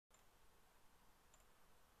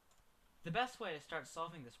The best way to start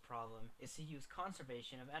solving this problem is to use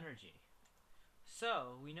conservation of energy.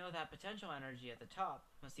 So, we know that potential energy at the top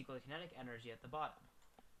must equal the kinetic energy at the bottom.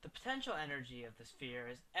 The potential energy of the sphere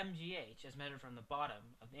is mgh as measured from the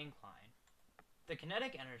bottom of the incline. The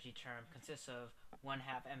kinetic energy term consists of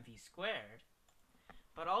 1/2 mv squared,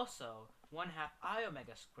 but also 1/2 I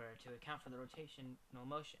omega squared to account for the rotational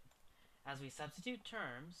motion. As we substitute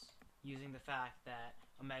terms, using the fact that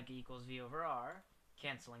omega equals v over r,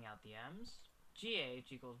 canceling out the m's,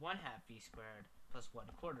 gh equals 1/2 v squared plus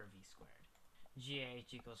 1/4 v squared.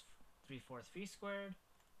 gh equals 3/4 v squared,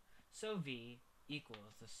 so v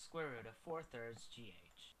equals the square root of 4/3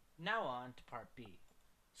 gh. Now on to part b.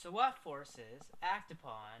 So what forces act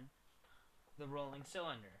upon the rolling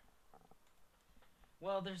cylinder?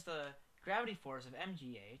 Well, there's the gravity force of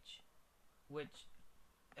mgh, which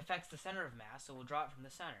affects the center of mass, so we'll draw it from the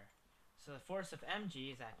center. So the force of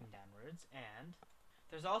mg is acting downwards, and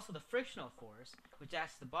there's also the frictional force, which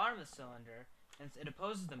acts at the bottom of the cylinder, and it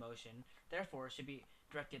opposes the motion, therefore should be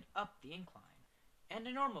directed up the incline. And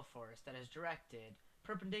a normal force that is directed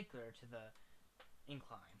perpendicular to the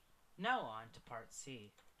incline. Now on to part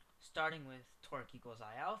C. Starting with torque equals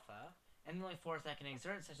I alpha, and the only force that can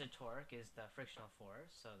exert such a torque is the frictional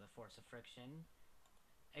force, so the force of friction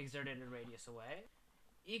exerted a radius away,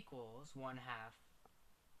 equals 1/2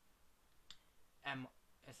 m,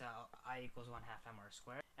 so I equals 1/2 mr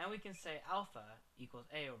squared, and we can say alpha equals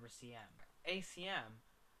a over cm, acm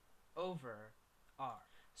over r.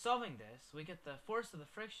 Solving this, we get the force of the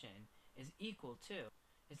friction is equal to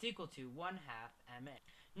 1/2 ma.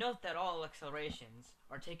 Note that all accelerations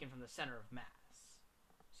are taken from the center of mass,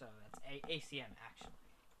 so that's acm actually.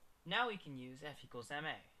 Now we can use F equals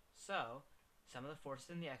ma. So sum of the forces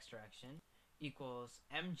in the x direction equals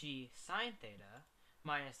mg sine theta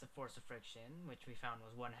minus the force of friction, which we found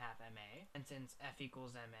was 1/2 ma. And since F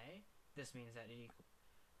equals ma, this means that it equals,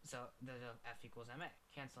 so the F equals ma.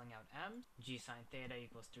 Canceling out m, g sine theta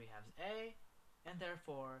equals 3/2 a, and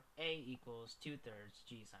therefore a equals 2/3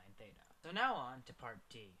 g sine theta. So now on to part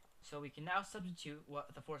D. So we can now substitute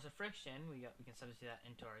what the force of friction, we can substitute that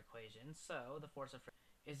into our equation. So the force of friction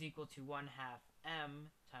is equal to 1/2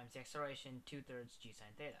 m times the acceleration 2/3 g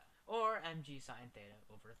sine theta, or mg sine theta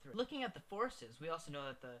over 3. Looking at the forces, we also know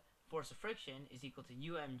that the force of friction is equal to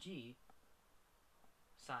umg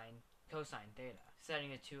sine cosine theta.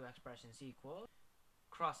 Setting the two expressions equal,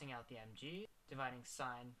 crossing out the mg, dividing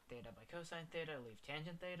sine theta by cosine theta, leave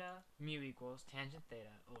tangent theta, mu equals tangent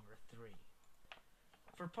theta over 3.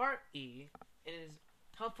 For part E, it is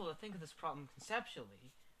helpful to think of this problem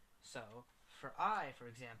conceptually. So, for I, for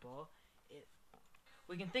example,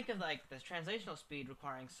 we can think of like the translational speed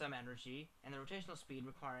requiring some energy and the rotational speed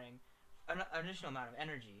requiring an additional amount of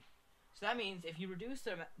energy. So that means if you reduce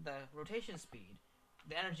the rotation speed,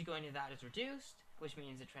 the energy going to that is reduced, which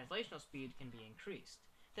means the translational speed can be increased.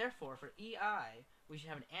 Therefore, for EI, we should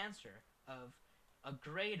have an answer of a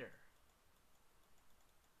greater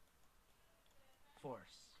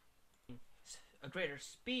force, a greater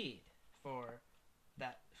speed for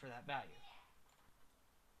that value.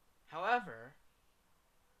 However,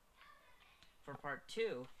 for part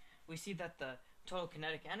 2, we see that the total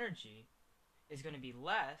kinetic energy is going to be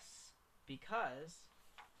less because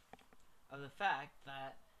of the fact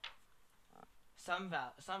that some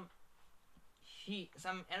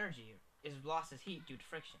energy is lost as heat due to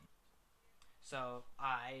friction. So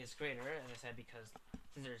I is greater, as I said, because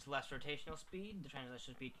since there's less rotational speed, the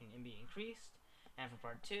translational speed can be increased. And for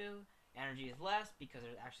part 2, energy is less because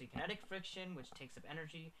there's actually kinetic friction, which takes up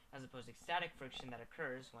energy, as opposed to static friction that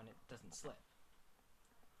occurs when it doesn't slip.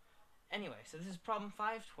 Anyway, so this is problem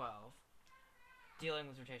 512, dealing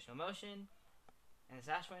with rotational motion, and this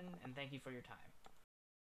is Ashwin, and thank you for your time.